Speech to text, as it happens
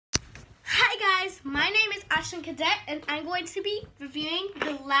my name is Ashton Cadet and I'm going to be reviewing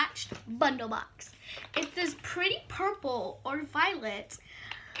the Latched bundle box. It's this pretty purple or violet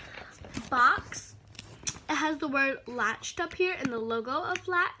box. It has the word Latched up here and the logo of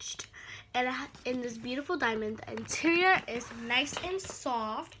Latched, and in this beautiful diamond. The interior is nice and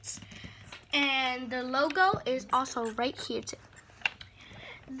soft, and the logo is also right here too.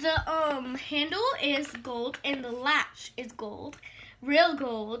 The handle is gold and the latch is gold, real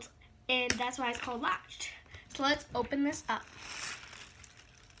gold, and that's why it's called Latched. So let's open this up.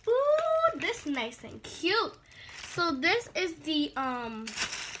 Ooh, this is nice and cute. So this is the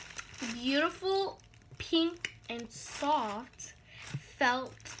beautiful pink and soft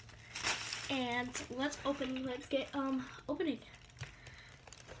felt, and let's get opening.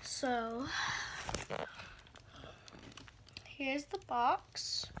 So here's the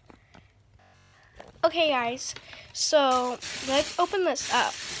box. Okay guys, so let's open this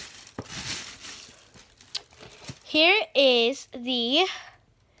up. Here is the,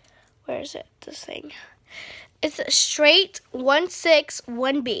 where is it, this thing? It's a straight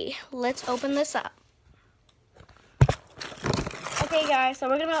 161B. Let's open this up. Okay guys, so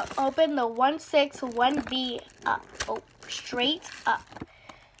we're gonna open the 161B up. Oh, straight up.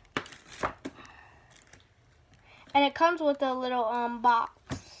 And it comes with a little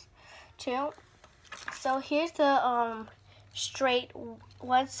box too. So here's the straight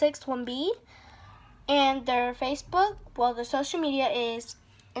 161B, and their Facebook, well, their social media is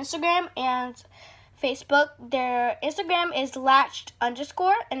Instagram and Facebook. Their Instagram is latched_,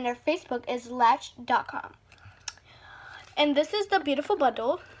 and their Facebook is latched.com. And this is the beautiful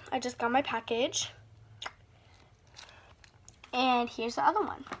bundle. I just got my package. And here's the other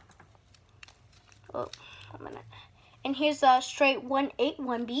one. Oh, 1 minute. And here's a straight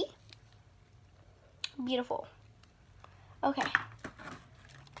 181B. Beautiful. Okay.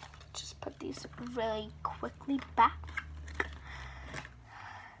 Just put these really quickly back.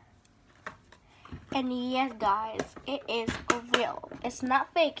 And yes, guys, it is real. It's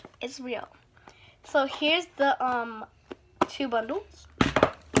not fake, it's real. So here's the two bundles.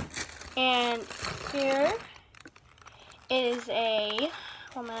 And here is a,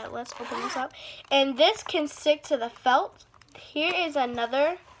 1 minute, let's open this up. And this can stick to the felt. Here is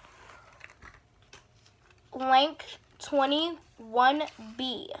another length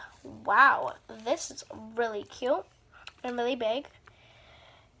 21B. Wow, this is really cute and really big.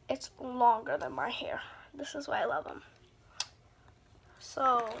 It's longer than my hair. This is why I love them.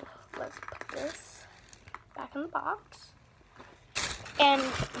 So let's put this back in the box. And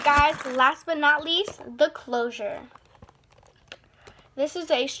guys, last but not least, the closure. This is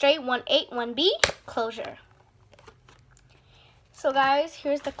a straight 181B closure. So guys,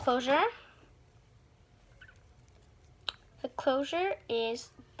 here's the closure. The closure is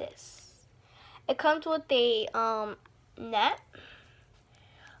this. It comes with a net,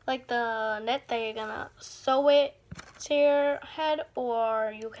 like the net that you're gonna sew it to your head,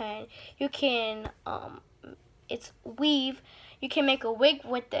 or you can it's weave. You can make a wig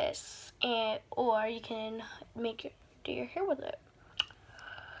with this, or you can do your hair with it.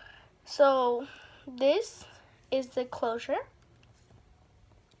 So this is the closure.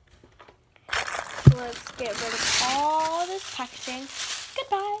 Let's get rid of all this packaging.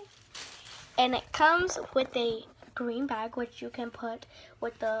 Goodbye. And it comes with a green bag, which you can put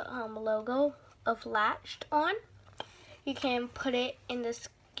with the logo of Latched on. You can put it in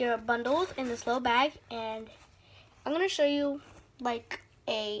your bundles in this little bag, and I'm gonna show you like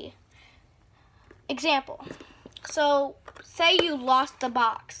a example. So say you lost the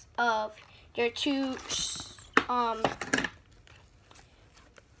box of your two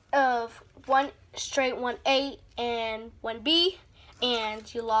of one straight 1A and 1B,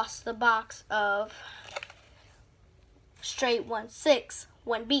 and you lost the box of straight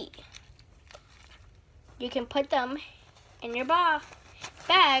 161B. You can put them in your bag.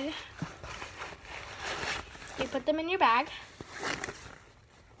 You put them in your bag,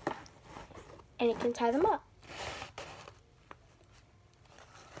 and you can tie them up.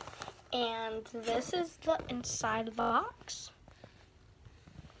 And this is the inside of the box.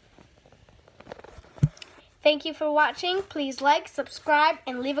 Thank you for watching. Please like, subscribe,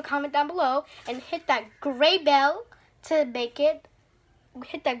 and leave a comment down below, and hit that gray bell to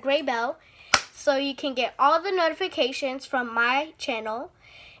hit that gray bell so you can get all the notifications from my channel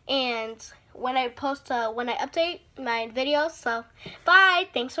and when I update my videos. So bye,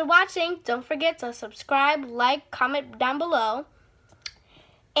 thanks for watching. Don't forget to subscribe, like, comment down below,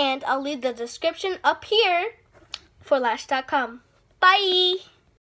 and I'll leave the description up here for Latched.com. Bye.